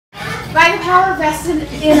By the power vested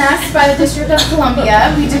in us by the District of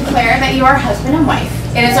Columbia, we declare that you are husband and wife.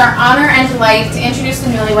 It is our honor and delight to introduce the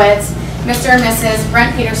newlyweds, Mr. and Mrs.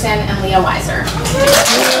 Brent Peterson and Leah Weiser.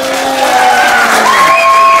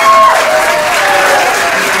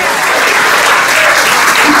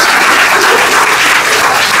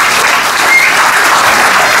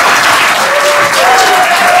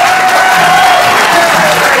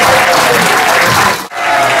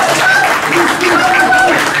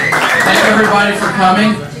 Everybody for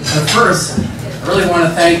coming. But first, I really want to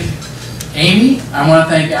thank Amy. I want to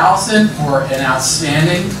thank Allison for an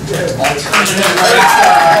outstanding alternative race.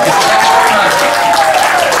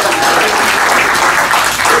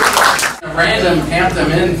 Random amped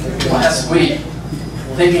them in last week,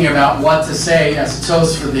 thinking about what to say as a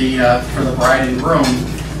toast for the bride and groom,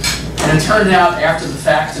 and it turned out after the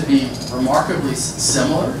fact to be remarkably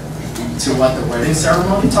similar to what the wedding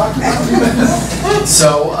ceremony talked about.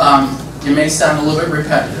 So. It may sound a little bit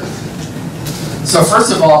repetitive. So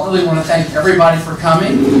first of all, I really want to thank everybody for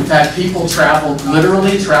coming. We've had people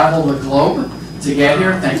literally travel the globe to get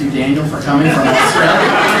here. Thank you, Daniel, for coming from Australia.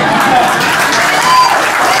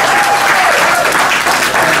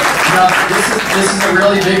 This is a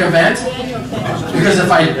really big event because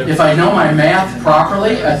if I know my math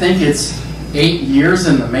properly, I think it's 8 years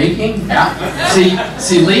in the making. Yeah.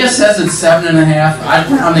 See, Leah says it's 7.5.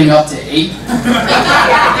 I'm rounding up to 8.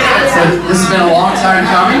 So this has been a long time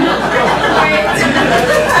coming.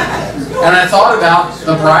 And I thought about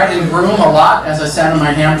the bride and groom a lot as I sat in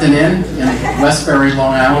my Hampton Inn in Westbury,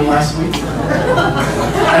 Long Island last week.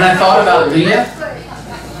 And I thought about Leah.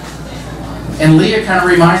 And Leah kind of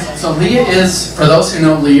reminds me. So Leah is, for those who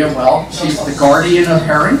know Leah well, she's the guardian of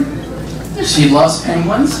herring. She loves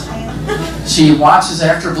penguins. She watches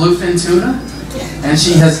after bluefin tuna, and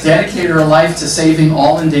she has dedicated her life to saving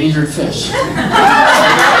all endangered fish.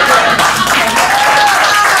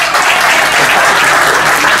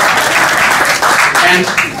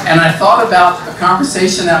 And I thought about a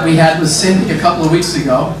conversation that we had with Cindy a couple of weeks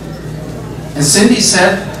ago, and Cindy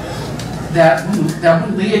said that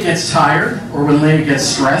when Leah gets tired or when Leah gets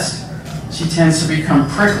stressed, she tends to become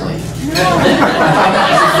prickly.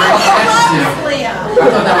 I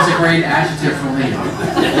thought that was a great adjective for Leah.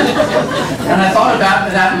 And I thought about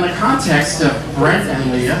that in the context of Brent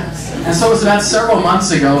and Leah. And so it was about several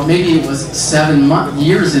months ago, maybe it was 7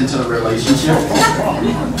 years into the relationship.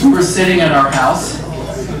 We were sitting at our house,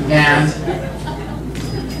 and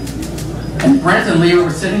Brent and Leah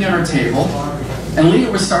were sitting at our table, and Leah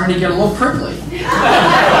was starting to get a little prickly.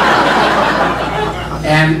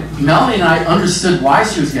 And Melanie and I understood why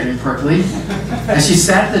she was getting prickly, and she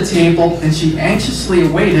sat at the table and she anxiously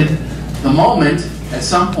awaited the moment at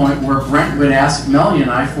some point where Brent would ask Melanie and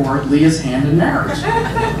I for Leah's hand in marriage.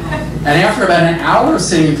 And after about an hour of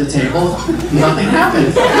sitting at the table, nothing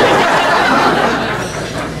happened.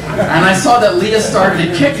 And I saw that Leah started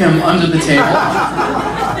to kick him under the table,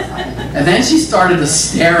 and then she started to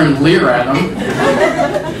stare and leer at him.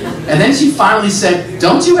 And then she finally said,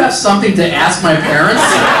 "Don't you have something to ask my parents?"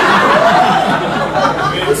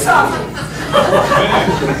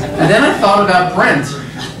 And then I thought about Brent.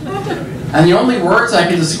 And the only words I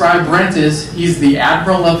can describe Brent is, he's the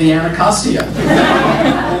Admiral of the Anacostia.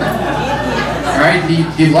 Right?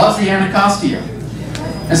 He loves the Anacostia.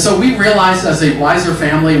 And so we realized as a Weiser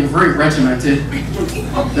family, we're very regimented,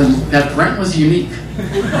 that Brent was unique.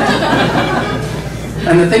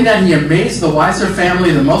 And the thing that he amazed the Weiser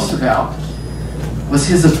family the most about was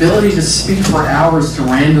his ability to speak for hours to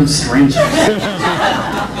random strangers.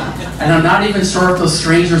 And I'm not even sure if those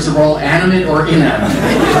strangers are all animate or inanimate.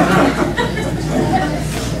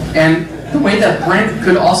 And the way that Brent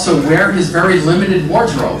could also wear his very limited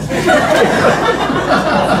wardrobe.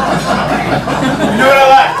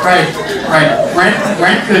 Right.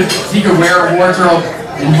 Brent could wear a wardrobe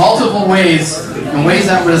in multiple ways, in ways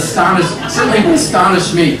that would certainly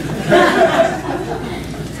astonish me.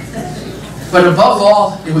 But above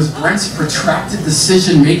all, it was Brent's protracted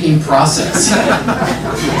decision-making process.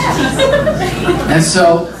 And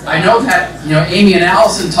so I know that Amy and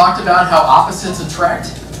Allison talked about how opposites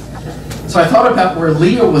attract. So I thought about where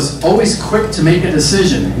Leah was always quick to make a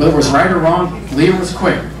decision. Whether it was right or wrong, Leah was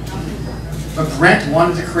quick. But Brent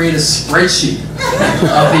wanted to create a spreadsheet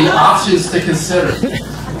of the options to consider.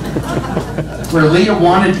 Where Leah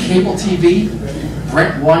wanted cable TV,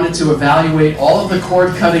 Brent wanted to evaluate all of the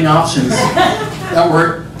cord-cutting options that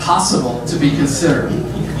were possible to be considered.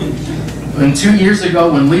 And 2 years ago,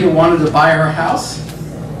 when Leah wanted to buy her house,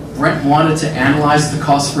 Brent wanted to analyze the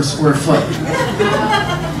cost per square foot.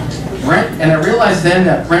 And I realized then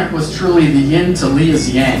that Brent was truly the yin to Leah's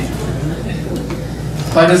yang.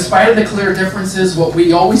 But in spite of the clear differences, what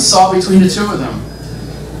we always saw between the two of them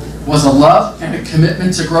was a love and a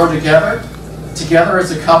commitment to grow together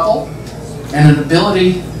as a couple, and an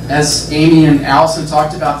ability, as Amy and Allison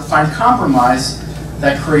talked about, to find compromise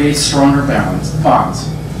that creates stronger bonds.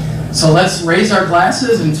 So let's raise our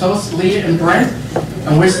glasses and toast Leah and Brent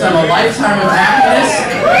and wish them a lifetime of happiness as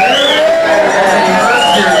they merge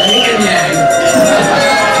their yin and yang.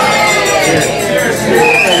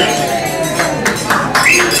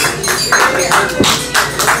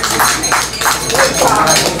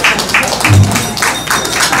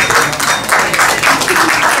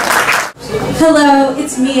 Hello,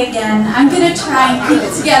 it's me again. I'm going to try and keep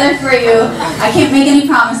it together for you. I can't make any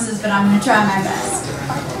promises, but I'm going to try my best.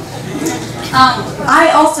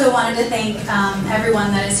 I also wanted to thank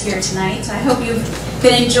everyone that is here tonight. I hope you've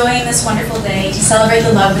been enjoying this wonderful day to celebrate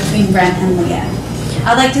the love between Brent and Leah.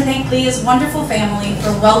 I'd like to thank Leah's wonderful family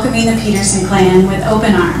for welcoming the Peterson clan with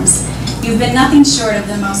open arms. You've been nothing short of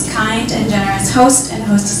the most kind and generous hosts and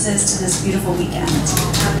hostesses to this beautiful weekend.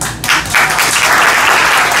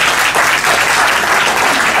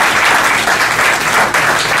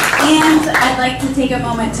 And I'd like to take a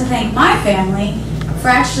moment to thank my family for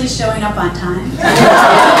actually showing up on time. I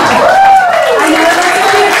know that's a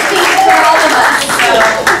huge feat for all of us,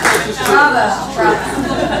 so bravo, bravo.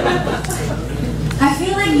 I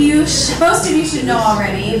feel like most of you should know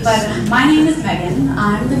already, but my name is Megan.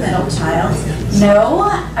 I'm the middle child. No,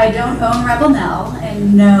 I don't own Rebel Nell,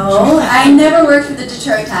 and no, I never worked for the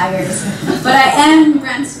Detroit Tigers, but I am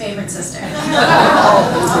Brent's favorite sister.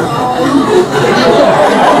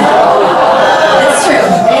 It's true.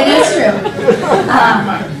 It is true.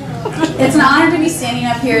 It's an honor to be standing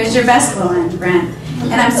up here as your best woman, Brent,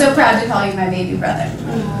 and I'm so proud to call you my baby brother.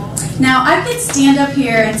 Now, I could stand up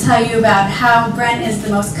here and tell you about how Brent is the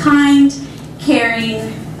most kind,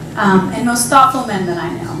 caring, and most thoughtful man that I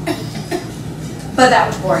know. But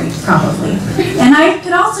that would bore you, probably. And I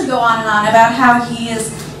could also go on and on about how he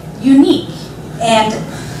is unique and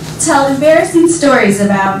tell embarrassing stories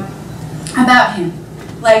about him.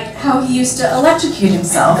 Like how he used to electrocute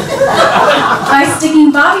himself by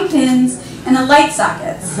sticking bobby pins in the light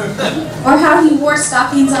sockets, or how he wore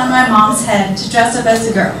stockings on my mom's head to dress up as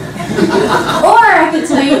a girl. Or I could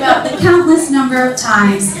tell you about the countless number of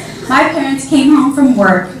times my parents came home from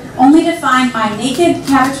work only to find my naked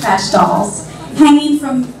Cabbage Patch dolls hanging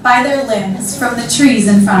by their limbs from the trees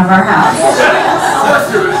in front of our house.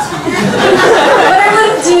 But I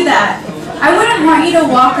wouldn't do that. I wouldn't want you to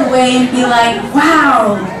walk away and be like,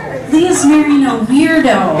 wow, Leah's marrying a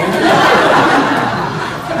weirdo.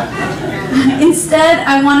 Instead,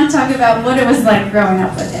 I want to talk about what it was like growing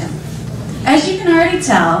up with him. As you can already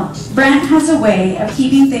tell, Brent has a way of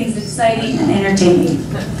keeping things exciting and entertaining.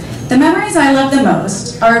 The memories I love the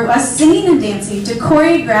most are us singing and dancing to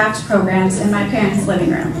choreographed programs in my parents' living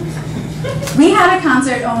room. We had a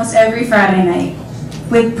concert almost every Friday night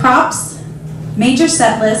with props, major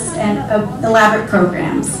set lists, and elaborate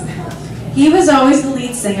programs. He was always the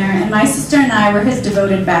lead singer, and my sister and I were his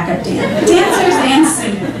devoted backup dancers and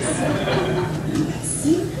singers.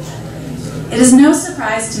 It is no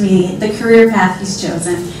surprise to me the career path he's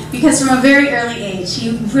chosen, because from a very early age,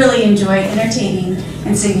 he really enjoyed entertaining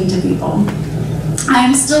and singing to people. I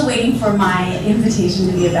am still waiting for my invitation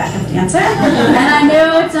to be a backup dancer, and I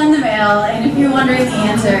know it's on the mail, and if you're wondering, the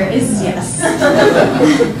answer is yes.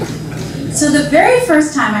 So the very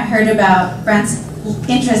first time I heard about Brent's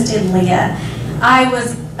interest in Leah, I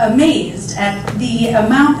was amazed at the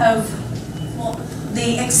amount of,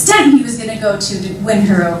 the extent he was going to go to win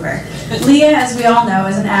her over. Leah, as we all know,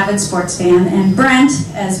 is an avid sports fan, and Brent,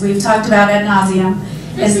 as we've talked about ad nauseum,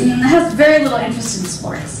 has very little interest in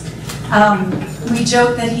sports. We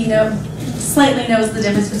joke that he slightly knows the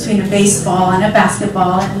difference between a baseball and a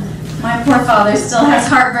basketball, and my poor father still has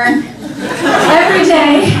heartburn every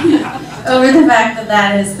day over the fact that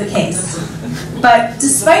that is the case. But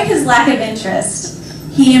despite his lack of interest,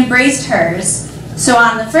 he embraced hers. So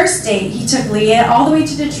on the first date, he took Leah all the way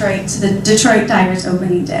to Detroit to the Detroit Tigers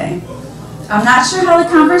opening day. I'm not sure how the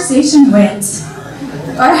conversation went,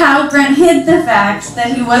 or how Brent hid the fact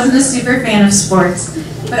that he wasn't a super fan of sports,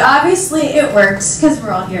 but obviously it worked, because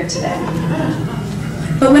we're all here today.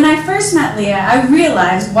 But when I first met Leah, I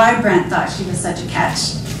realized why Brent thought she was such a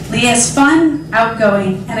catch. Leah is fun,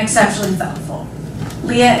 outgoing, and exceptionally thoughtful.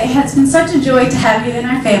 Leah, it has been such a joy to have you in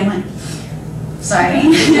our family. Sorry.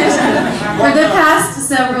 For the past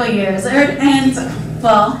several years, and,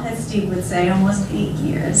 well, as Steve would say, almost 8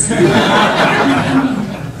 years.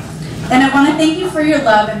 And I want to thank you for your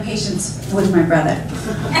love and patience with my brother,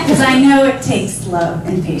 because I know it takes love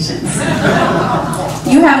and patience.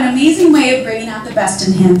 You have an amazing way of bringing out the best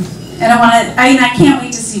in him, and I can't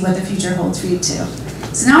wait to see what the future holds for you too.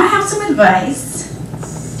 So now I have some advice.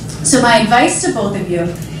 So my advice to both of you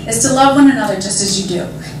is to love one another just as you do.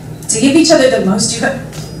 To give each other the most you have.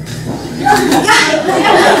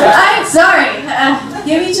 I'm sorry.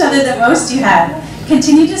 Give each other the most you have.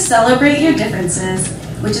 Continue to celebrate your differences,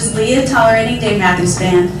 which is Leah tolerating Dave Matthews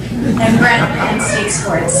Band, and Brent and state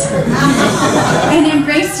sports. And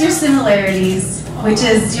embrace your similarities, which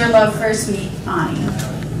is your love for sweet Ani.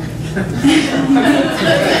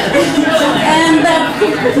 And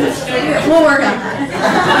we'll work on that.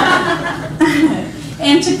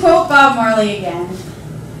 And to quote Bob Marley again,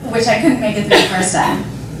 which I couldn't make it through the first time,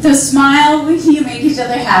 so smile when you make each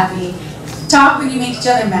other happy, talk when you make each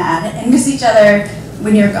other mad, and miss each other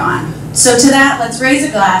when you're gone. So to that, let's raise a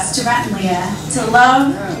glass to Brent and Leah, to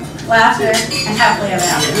love, laughter, and happily ever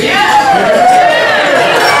after.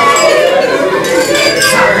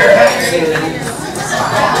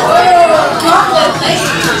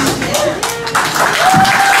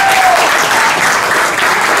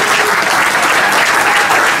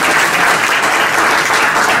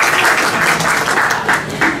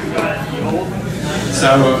 So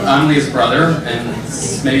I'm Leah's brother, and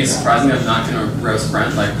it's maybe surprising I'm not going to roast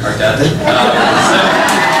Brent like our dad did.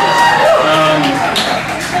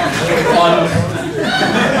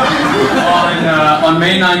 On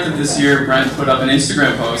May 9th of this year, Brent put up an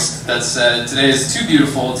Instagram post that said, "Today is too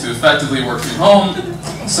beautiful to effectively work from home,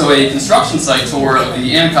 so a construction site tour of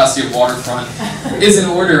the Anacostia waterfront is in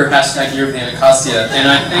order, hashtag Year of the Anacostia." And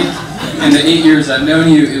I think in the 8 years I've known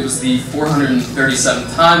you, it was the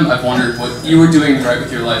 437th time I've wondered what you were doing right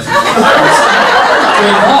with your life and what I was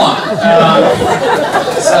doing wrong.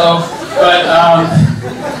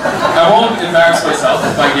 I won't embarrass myself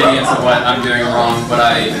by getting into what I'm doing wrong, but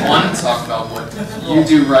I want to talk about what you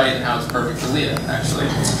do right and how it's perfect for Leah, actually.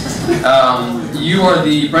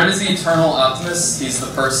 Brent is the eternal optimist. He's the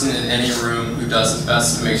person in any room who does his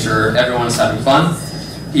best to make sure everyone is having fun.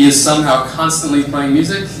 He is somehow constantly playing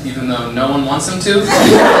music, even though no one wants him to.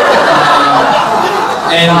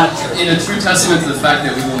 And in a true testament to the fact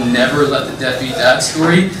that we will never let the deadbeat dad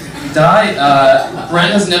story die,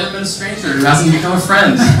 Brent has never been a stranger who hasn't become a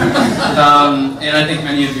friend. And I think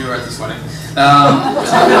many of you are at this wedding. When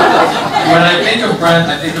I think of Brent,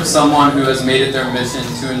 I think of someone who has made it their mission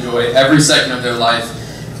to enjoy every second of their life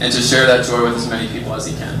and to share that joy with as many people as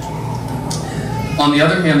he can. On the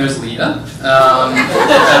other hand, there's Leah.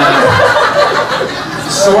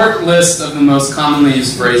 The short list of the most commonly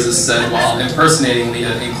used phrases said while impersonating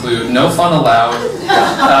Leah include "no fun allowed,"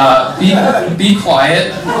 be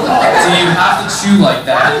quiet," "do you have to chew like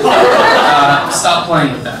that," "stop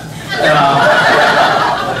playing with that."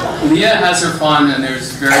 Leah has her fun, and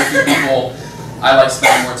there's very few people I like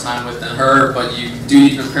spending more time with than her, but you do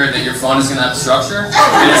need to be prepared that your fun is going to have structure,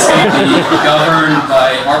 and it's going to be governed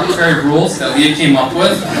by arbitrary rules that Leah came up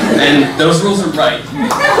with, and those rules are right.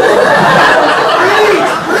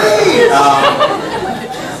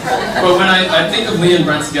 But when I think of Leah and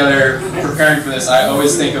Brent together, preparing for this, I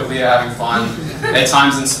always think of Leah having fun, at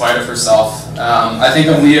times in spite of herself. I think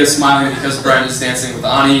of Leah smiling because Brent is dancing with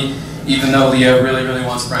Ani, even though Leah really, really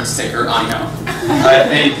wants Brent to take her Ani out. I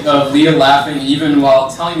think of Leah laughing even while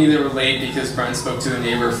telling me they were late because Brent spoke to a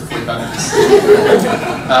neighbor for 45 minutes.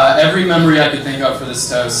 Every memory I could think of for this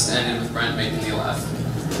toast ended with Brent making me laugh.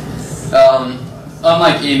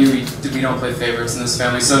 Unlike Amy, we don't play favorites in this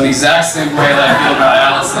family, so in the exact same way that I feel about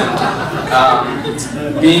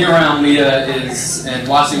Allison, being around Leah and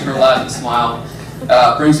watching her laugh and smile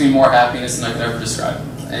brings me more happiness than I could ever describe.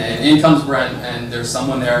 And in comes Brent, and there's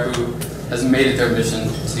someone there who has made it their mission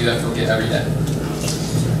to do that for Leah every day.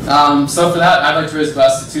 So for that, I'd like to raise a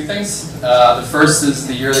glass to two things. The first is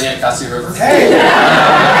the Year of the Anacostia River. The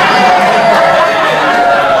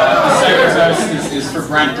second toast is for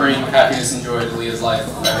Brent bringing happiness and joy to Leah's life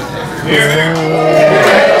every day.